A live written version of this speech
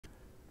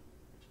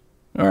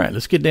All right,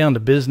 let's get down to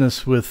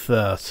business with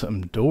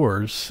some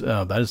doors.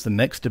 That is the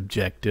next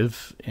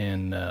objective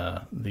in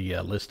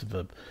the list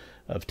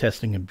of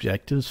testing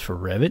objectives for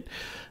Revit,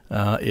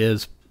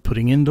 is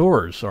putting in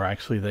doors, or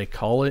actually they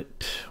call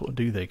it, what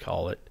do they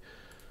call it?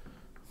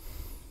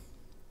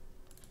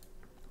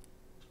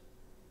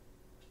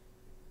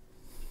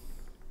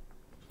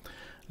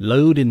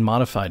 Load and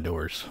modify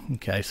doors.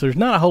 Okay, so there's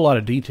not a whole lot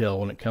of detail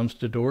when it comes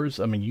to doors.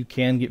 I mean, you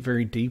can get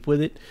very deep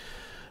with it.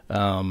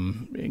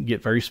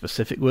 Get very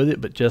specific with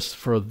it, but just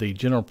for the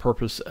general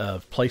purpose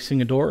of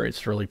placing a door,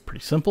 it's really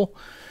pretty simple.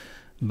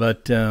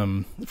 But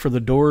for the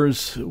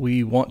doors,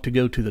 we want to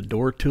go to the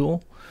door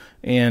tool,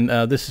 and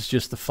this is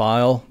just the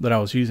file that I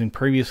was using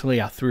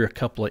previously. I threw a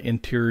couple of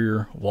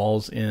interior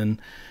walls in.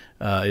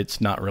 It's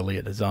not really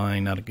a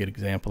design, not a good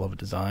example of a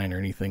design or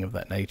anything of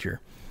that nature.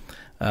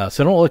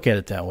 So don't look at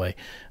it that way.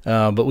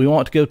 But we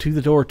want to go to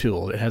the door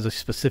tool. It has a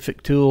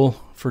specific tool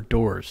for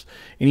doors.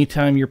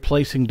 Anytime you're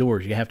placing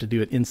doors, you have to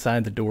do it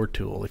inside the door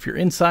tool. If you're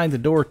inside the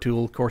door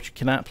tool, of course, you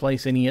cannot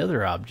place any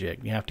other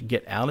object. You have to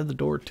get out of the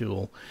door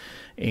tool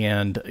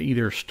and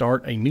either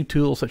start a new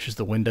tool, such as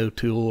the window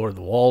tool or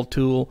the wall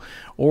tool,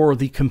 or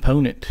the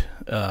component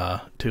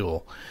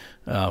tool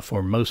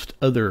for most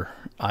other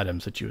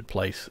items that you would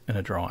place in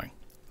a drawing.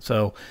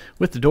 So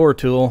with the door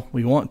tool,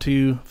 we want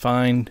to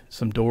find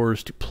some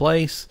doors to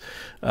place.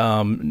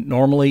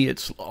 Normally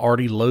it's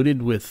already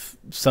loaded with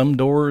some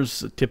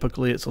doors.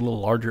 Typically it's a little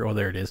larger. Oh,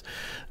 there it is.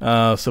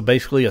 So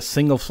basically a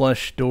single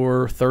flush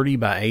door, 30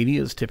 by 80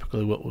 is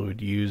typically what we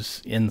would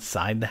use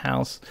inside the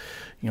house.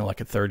 You know, like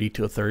a 30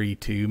 to a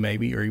 32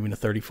 maybe, or even a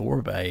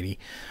 34 by 80.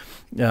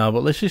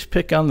 But let's just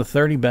pick on the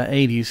 30 by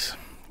 80s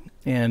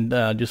and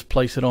just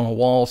place it on a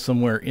wall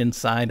somewhere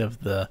inside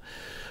of the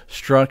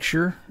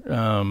structure.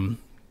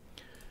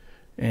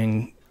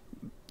 And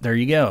there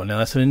you go. Now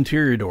that's an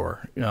interior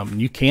door.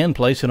 You can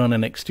place it on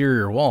an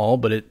exterior wall,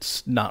 but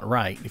it's not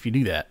right if you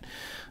do that.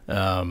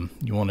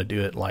 You want to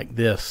do it like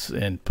this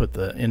and put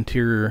the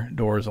interior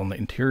doors on the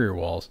interior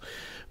walls.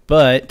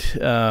 But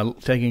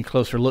taking a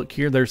closer look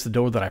here, there's the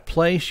door that I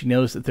placed. You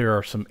notice that there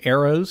are some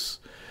arrows.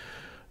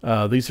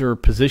 These are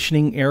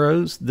positioning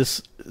arrows.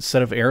 This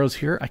set of arrows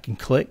here, I can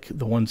click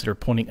the ones that are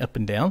pointing up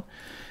and down.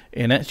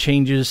 And that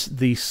changes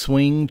the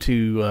swing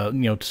to,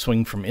 to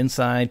swing from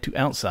inside to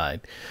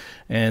outside.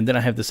 And then I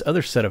have this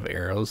other set of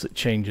arrows that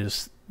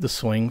changes the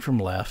swing from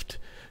left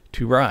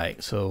to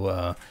right.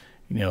 So,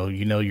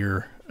 you know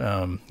your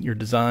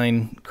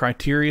design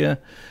criteria.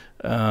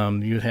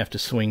 You have to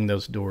swing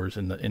those doors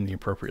in the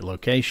appropriate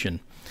location.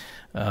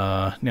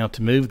 Now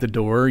to move the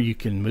door, you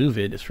can move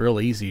it. It's real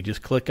easy. You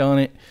just click on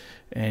it,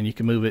 and you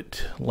can move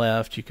it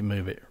left. You can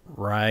move it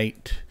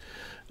right.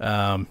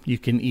 You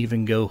can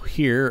even go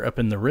here up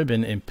in the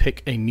ribbon and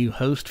pick a new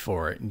host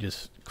for it, and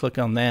just click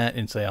on that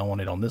and say I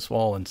want it on this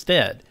wall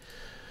instead,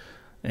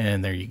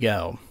 and there you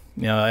go.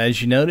 Now as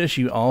you notice,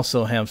 you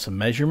also have some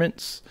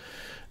measurements.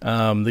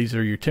 These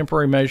are your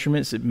temporary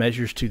measurements. It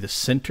measures to the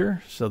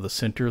center, so the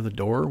center of the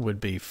door would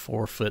be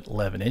 4 foot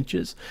 11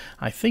 inches.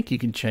 I think you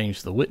can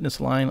change the witness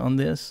line on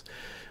this.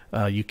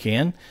 You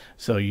can.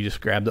 So you just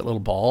grab that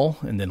little ball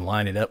and then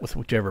line it up with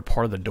whichever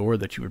part of the door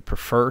that you would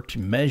prefer to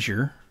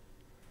measure.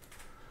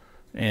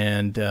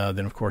 And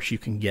then of course you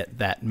can get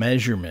that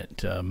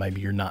measurement.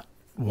 Maybe you're not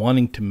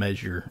wanting to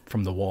measure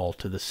from the wall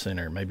to the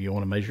center. Maybe you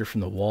want to measure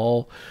from the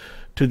wall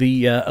to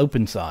the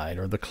open side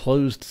or the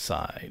closed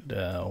side,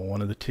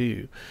 one of the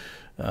two.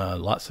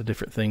 Lots of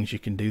different things you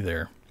can do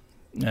there.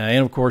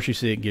 And of course you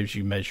see it gives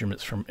you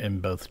measurements from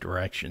in both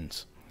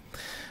directions.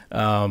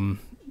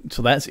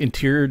 So that's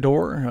interior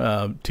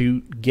door.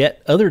 To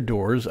get other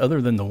doors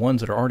other than the ones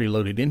that are already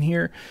loaded in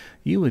here,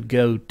 you would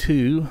go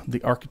to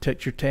the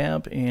architecture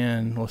tab,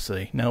 and let's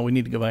see, no, we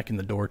need to go back in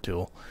the door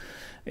tool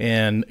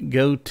and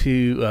go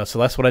to, so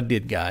that's what I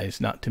did, guys,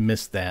 not to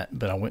miss that,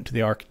 but I went to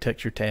the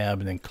architecture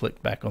tab and then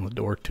clicked back on the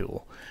door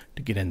tool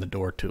to get in the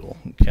door tool.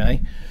 Okay.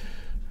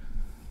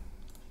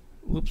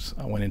 Whoops,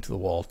 I went into the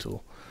wall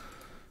tool.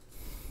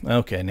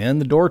 Okay, now in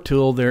the door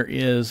tool, there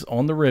is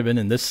on the ribbon,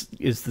 and this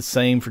is the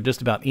same for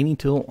just about any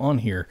tool on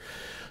here,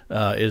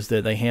 is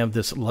that they have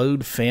this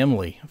load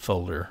family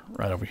folder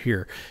right over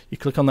here. You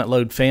click on that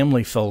load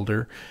family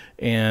folder,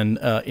 and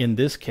in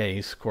this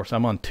case, of course,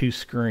 I'm on two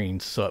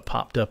screens, so it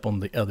popped up on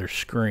the other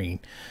screen.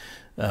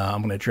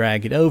 I'm going to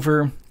drag it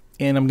over,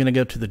 and I'm going to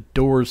go to the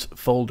doors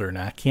folder.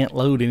 Now I can't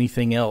load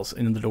anything else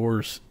in the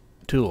doors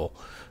tool,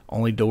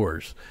 only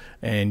doors.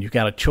 And you've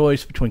got a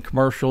choice between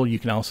commercial. You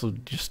can also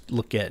just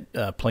look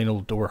at plain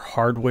old door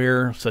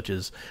hardware, such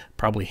as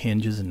probably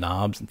hinges and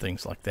knobs and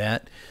things like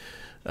that.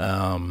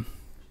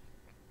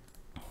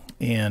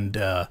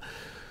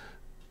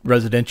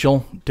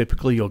 Residential,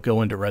 typically you'll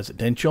go into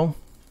residential,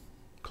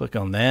 click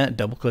on that,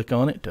 double click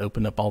on it to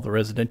open up all the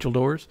residential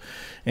doors.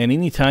 And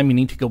anytime you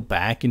need to go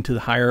back into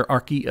the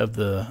hierarchy of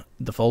the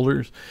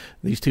folders,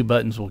 these two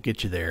buttons will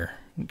get you there.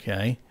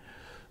 Okay.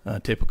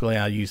 Typically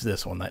I use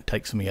this one. That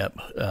takes me up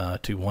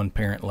to one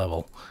parent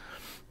level.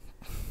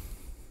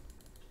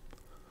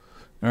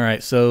 All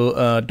right,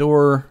 so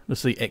door,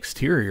 let's see,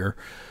 exterior.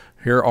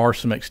 Here are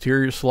some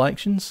exterior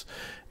selections,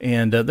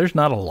 and there's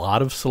not a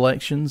lot of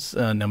selections.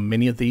 Now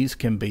many of these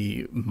can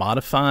be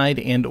modified,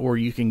 and or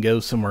you can go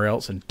somewhere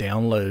else and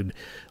download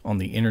on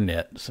the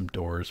internet some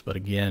doors, but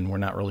again, we're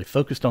not really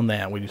focused on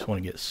that. We just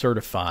want to get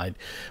certified,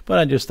 but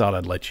I just thought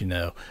I'd let you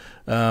know.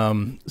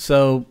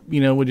 So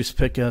we'll just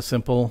pick a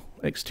simple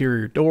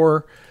exterior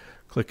door,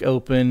 click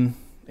open,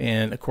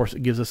 and of course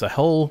it gives us a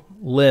whole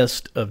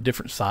list of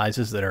different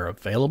sizes that are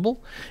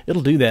available.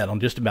 It'll do that on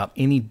just about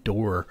any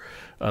door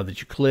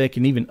that you click,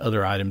 and even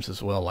other items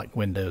as well, like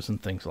windows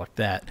and things like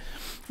that.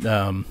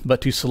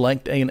 But to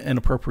select an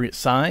appropriate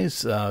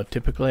size,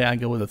 typically I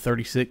go with a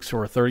 36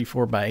 or a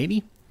 34 by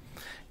 80,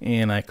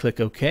 and I click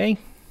OK.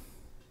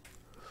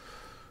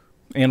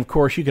 And of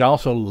course you could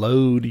also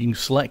load, you can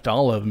select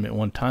all of them at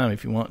one time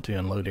if you want to,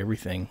 and load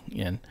everything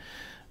in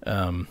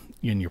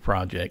your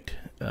project.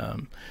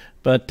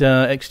 But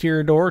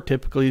exterior door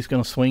typically is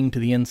going to swing to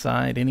the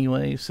inside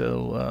anyway,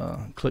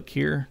 so click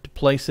here to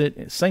place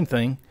it. Same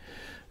thing.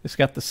 It's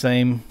got the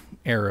same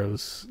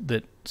arrows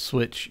that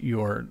switch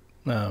your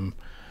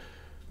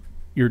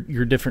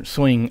different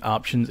swing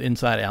options: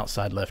 inside,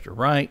 outside, left, or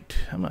right.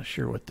 I'm not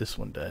sure what this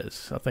one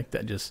does. I think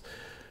that just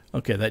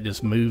that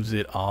just moves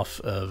it off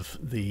of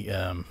the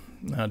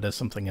it does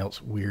something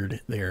else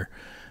weird there,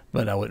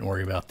 but I wouldn't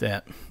worry about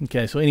that.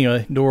 Okay, so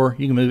anyway, door,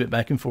 you can move it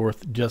back and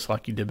forth just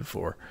like you did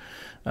before.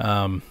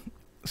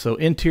 So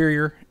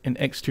interior and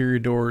exterior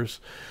doors.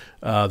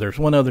 There's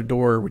one other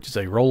door, which is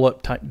a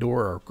roll-up type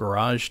door or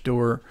garage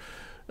door.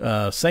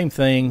 Same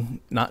thing,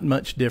 not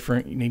much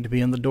different. You need to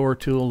be in the door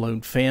tool,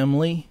 load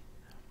family,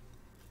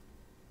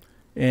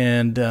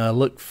 and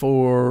look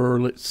for,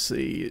 let's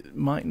see, it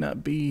might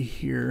not be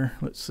here.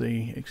 Let's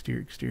see,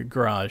 exterior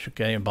garage.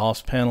 Okay,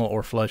 embossed panel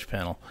or flush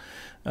panel.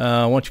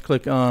 Once you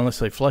click on, let's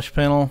say, flush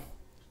panel,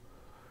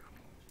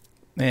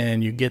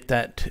 and you get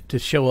that to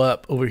show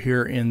up over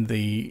here in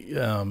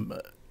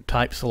the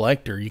type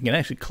selector, you can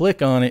actually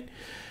click on it,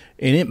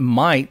 and it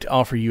might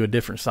offer you a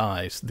different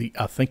size.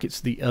 I think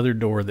it's the other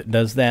door that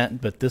does that,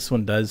 but this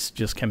one does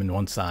just come in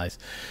one size.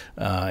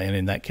 And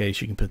in that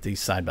case, you can put these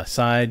side by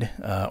side,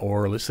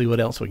 or let's see what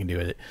else we can do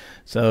with it.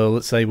 So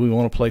let's say we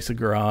want to place a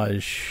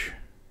garage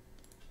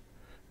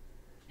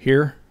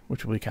here,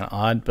 which will be kind of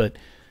odd, but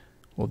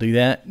we'll do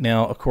that.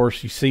 Now, of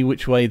course, you see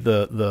which way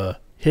the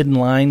hidden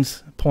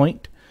lines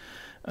point.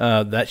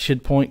 That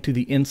should point to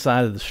the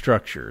inside of the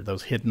structure.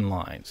 Those hidden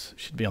lines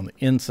should be on the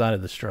inside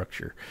of the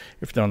structure.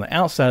 If they're on the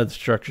outside of the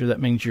structure, that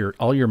means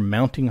all your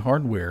mounting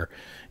hardware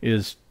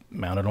is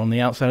mounted on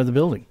the outside of the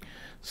building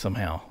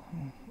somehow.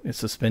 It's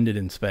suspended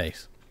in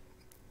space.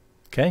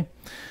 Okay,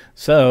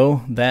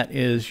 so that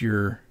is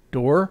your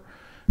door,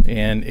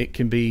 and it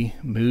can be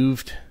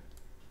moved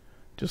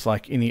just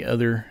like any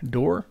other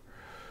door.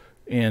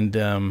 And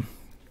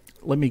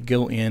let me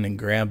go in and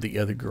grab the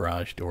other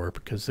garage door,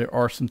 because there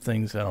are some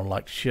things that I'd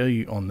like to show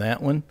you on that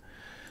one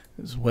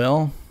as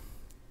well.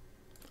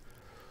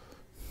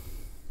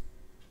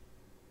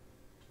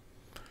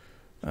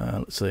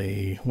 Let's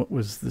see, what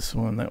was this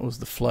one? That was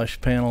the flush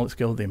panel. Let's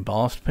go with the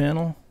embossed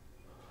panel.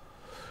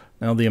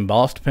 Now the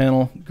embossed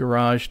panel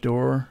garage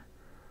door.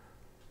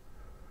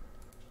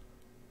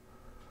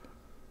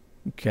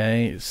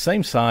 Okay,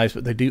 same size,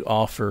 but they do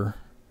offer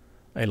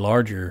a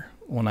larger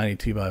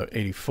 192 by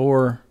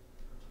 84.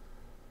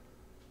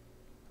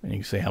 And you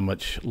can see how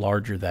much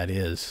larger that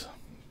is.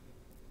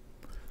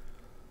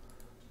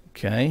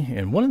 Okay,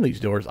 and one of these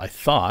doors, I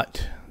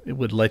thought it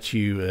would let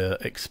you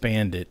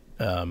expand it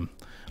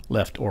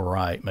left or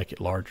right, make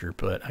it larger,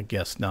 but I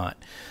guess not.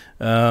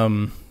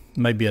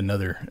 Maybe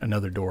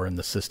another door in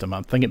the system.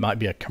 I think it might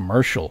be a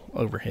commercial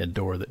overhead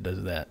door that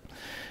does that.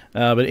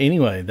 But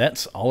anyway,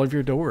 that's all of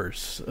your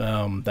doors.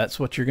 That's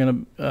what you're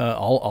gonna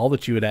all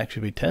that you would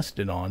actually be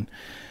tested on.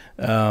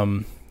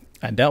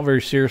 I doubt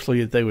very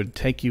seriously that they would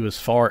take you as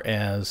far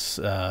as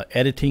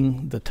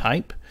editing the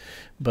type,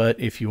 but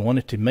if you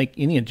wanted to make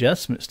any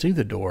adjustments to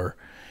the door,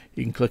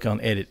 you can click on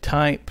Edit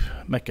Type,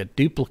 make a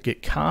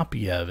duplicate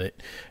copy of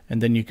it,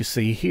 and then you can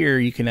see here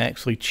you can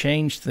actually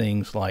change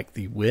things like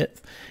the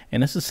width,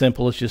 and it's as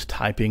simple as just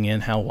typing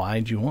in how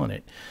wide you want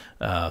it.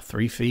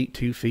 3 feet,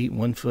 2 feet,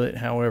 1 foot,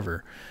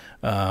 however.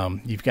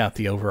 You've got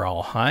the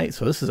overall height,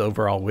 so this is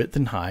overall width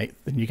and height.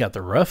 Then you got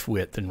the rough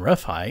width and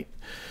rough height.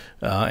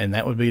 And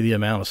that would be the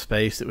amount of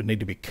space that would need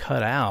to be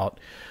cut out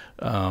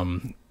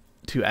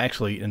to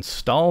actually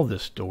install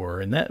this door,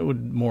 and that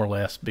would more or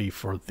less be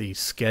for the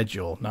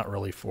schedule, not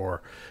really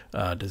for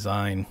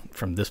design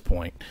from this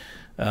point.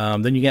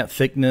 Then you got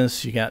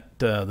thickness, you got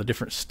the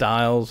different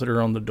styles that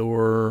are on the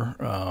door,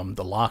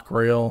 the lock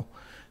rail,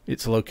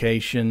 its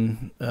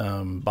location,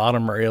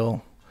 bottom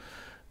rail.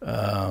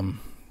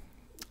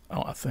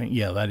 I think,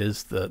 yeah, I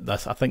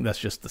think that's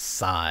just the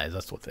size.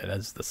 That's what that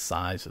is, the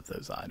size of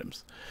those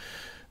items.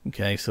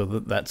 Okay, so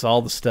that's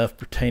all the stuff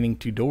pertaining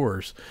to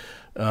doors.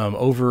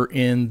 Over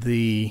in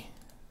the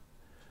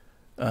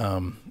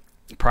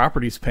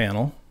properties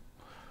panel,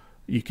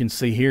 you can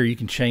see here you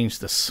can change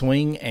the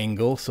swing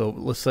angle. So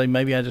let's say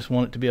maybe I just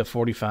want it to be a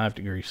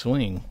 45-degree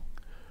swing.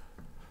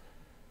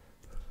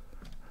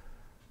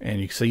 And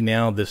you can see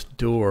now this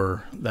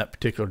door, that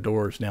particular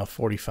door, is now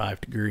 45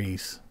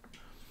 degrees.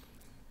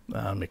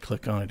 Let me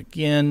click on it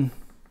again.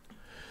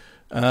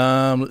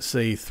 Let's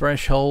see,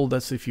 threshold.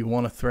 That's if you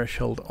want a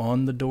threshold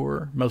on the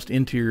door. Most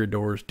interior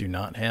doors do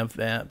not have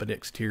that, but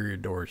exterior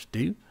doors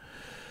do.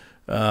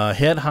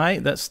 Head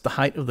height, that's the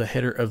height of the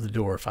header of the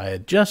door. If I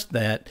adjust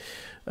that,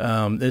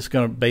 it's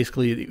going to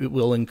basically, it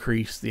will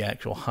increase the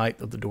actual height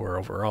of the door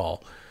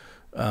overall.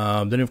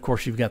 Then of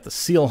course you've got the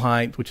seal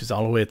height, which is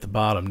all the way at the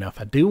bottom. Now if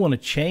I do want to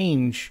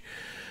change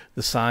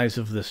the size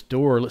of this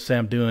door, let's say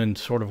I'm doing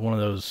sort of one of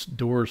those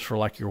doors for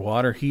like your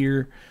water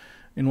heater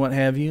and what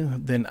have you,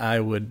 then I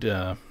would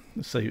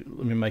let's say,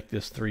 let me make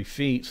this 3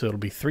 feet, so it'll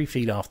be 3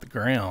 feet off the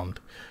ground,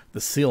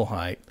 the seal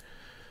height.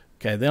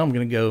 Okay, then I'm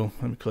going to go,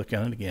 let me click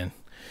on it again.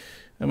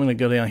 I'm going to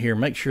go down here,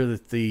 make sure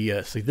that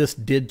the see, this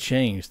did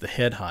change the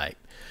head height.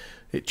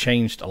 It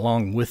changed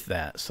along with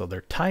that, so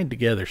they're tied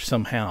together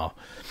somehow.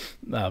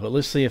 But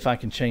let's see if I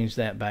can change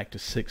that back to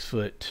 6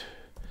 foot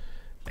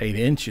 8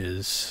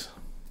 inches,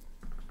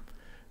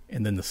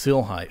 and then the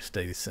seal height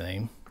stay the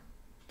same.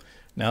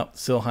 Now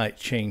seal height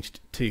changed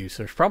too,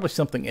 so there's probably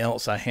something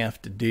else I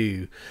have to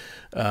do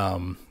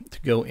to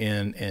go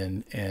in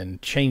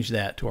and change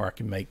that to where I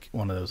can make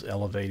one of those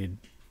elevated,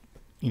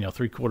 you know,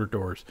 3/4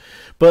 doors.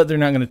 But they're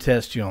not going to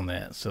test you on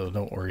that, so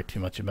don't worry too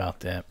much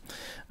about that.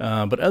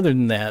 But other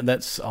than that,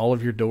 that's all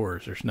of your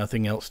doors. There's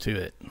nothing else to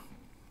it.